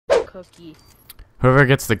cookie. Whoever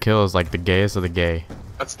gets the kill is like the gayest of the gay.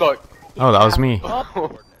 That's stuck. Oh, that was me.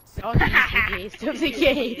 Oh, he's the gayest of the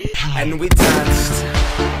gay. And we danced,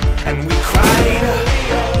 and we cried,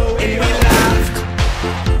 and we laughed,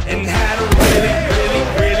 and had a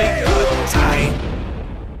really good time.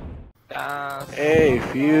 Hey,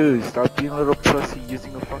 FuZe, stop being a little pussy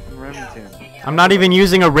using a fucking Remington. I'm not even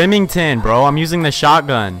using a Remington, bro. I'm using the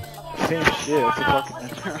shotgun. Same shit, it's a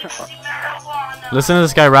fucking... Listen to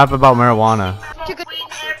this guy rap about marijuana.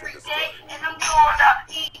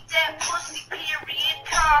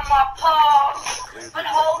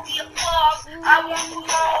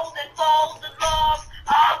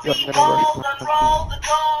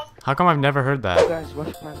 How come I've never heard that? Guys,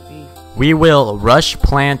 rush plant B. We will rush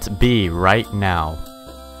plant B right now.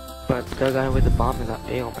 But the guy with the bomb is at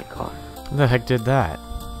A, oh my god. Who the heck did that?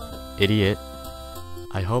 Idiot.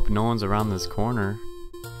 I hope no one's around this corner.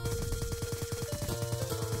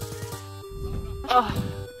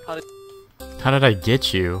 How did I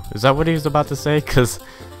get you? Is that what he was about to say? Cause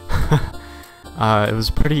it was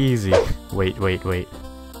pretty easy. Wait.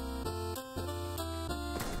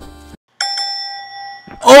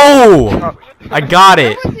 Oh! I got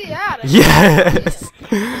it! Yes!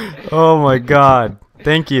 Oh my god.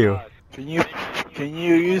 Thank you. Can you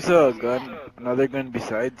use a gun, another gun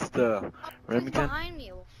besides the Remington? Behind me,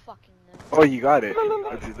 you fucking nut. Oh, you got it.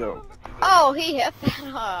 That's dope. Oh, he hit that.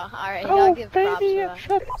 Alright, I'll give props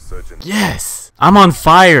for that. Yes! I'm on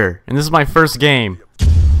fire! And this is my first game.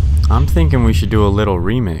 I'm thinking we should do a little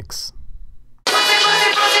remix.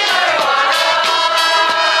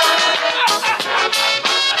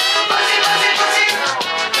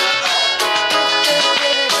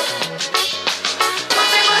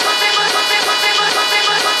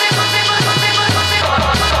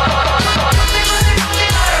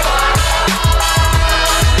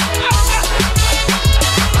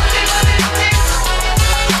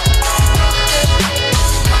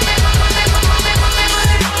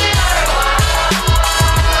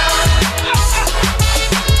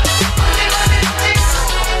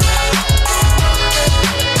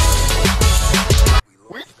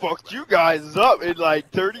 Fucked you guys up in like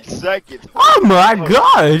 30 seconds. Oh my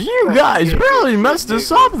god, you guys really messed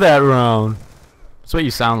us up that round. That's what you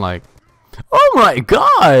sound like. Oh my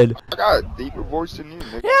god! I got a deeper voice than you,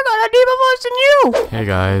 nigga. Yeah, I got a deeper voice than you! Hey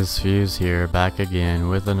guys, FuZe here, back again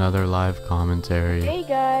with another live commentary. Hey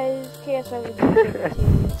guys,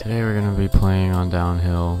 KS7. Today we're gonna be playing on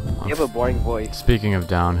Downhill. You have a boring voice. Speaking of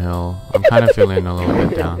Downhill, I'm kind of feeling a little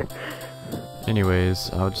bit down.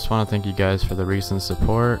 Anyways, I just want to thank you guys for the recent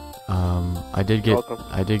support. I did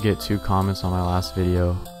get 2 comments on my last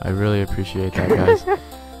video. I really appreciate that, guys.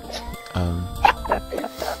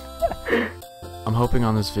 I'm hoping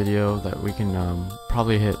on this video that we can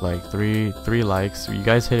probably hit like three likes. You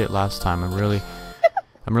guys hit it last time. I'm really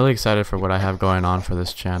excited for what I have going on for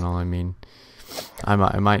this channel. I mean, I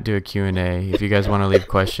might do a Q&A if you guys want to leave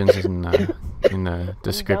questions in the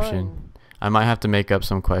description. I might have to make up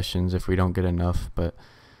some questions if we don't get enough, but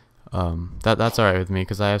that's alright with me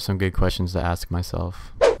because I have some good questions to ask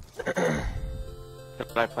myself. Can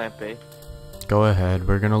I plant B? Go ahead,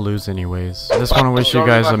 we're gonna lose anyways. I just want to wish you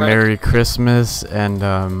guys a Merry Christmas and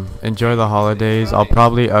enjoy the holidays. I'll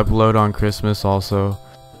probably upload on Christmas also.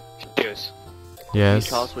 Cheers. Yes. Can you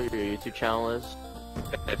tell us what your YouTube channel is?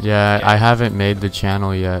 Yeah, I haven't made the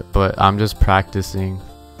channel yet, but I'm just practicing.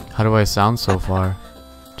 How do I sound so far?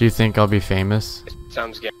 Do you think I'll be famous?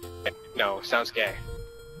 Sounds gay. No, sounds gay.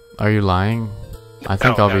 Are you lying? I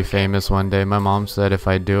think I'll be famous one day. My mom said if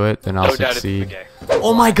I do it, then I'll succeed.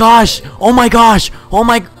 Oh my gosh! Oh my gosh! Oh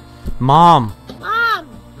my... Mom!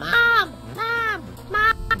 Mom!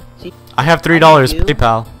 I have $3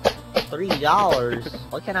 PayPal.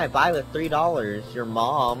 $3? What can I buy with $3? Your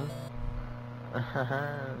mom.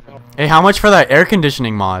 Hey, how much for that air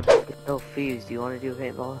conditioning mod? Yo, FuZe, do you want to do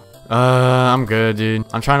paintball? I'm good, dude.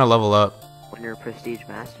 I'm trying to level up. When you're a prestige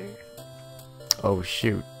master? Oh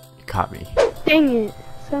shoot, you caught me. Dang it,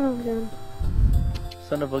 son of a gun.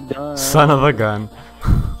 Son of a gun. Son of a gun.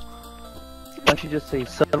 Why don't you just say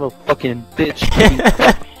son of a fucking bitch?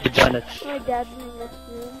 Vagina. My dad's in the next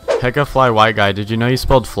room. Hecka Fly White Guy, did you know you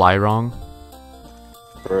spelled fly wrong?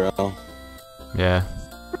 For real? Yeah.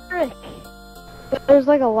 Frick. There's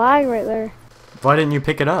like a lag right there. Why didn't you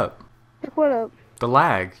pick it up? Pick what up? The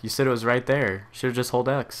lag. You said it was right there. Should've just hold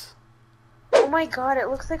X. Oh my god, it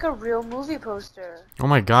looks like a real movie poster. Oh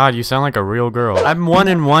my god, you sound like a real girl. I'm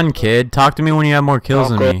 1-1, kid. Talk to me when you have more kills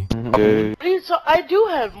than me. I do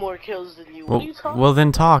have more kills than you. What are you talking about? Well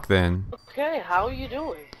then talk then. Okay, how are you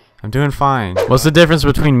doing? I'm doing fine. What's the difference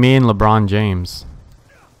between me and LeBron James?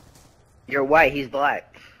 You're white, he's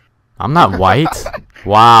black. I'm not white.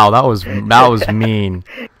 Wow, that was mean.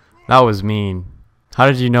 That was mean. How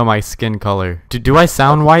did you know my skin color? Do I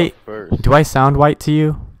sound white? First. Do I sound white to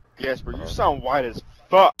you? Yes, bro. You sound white as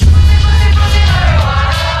fuck.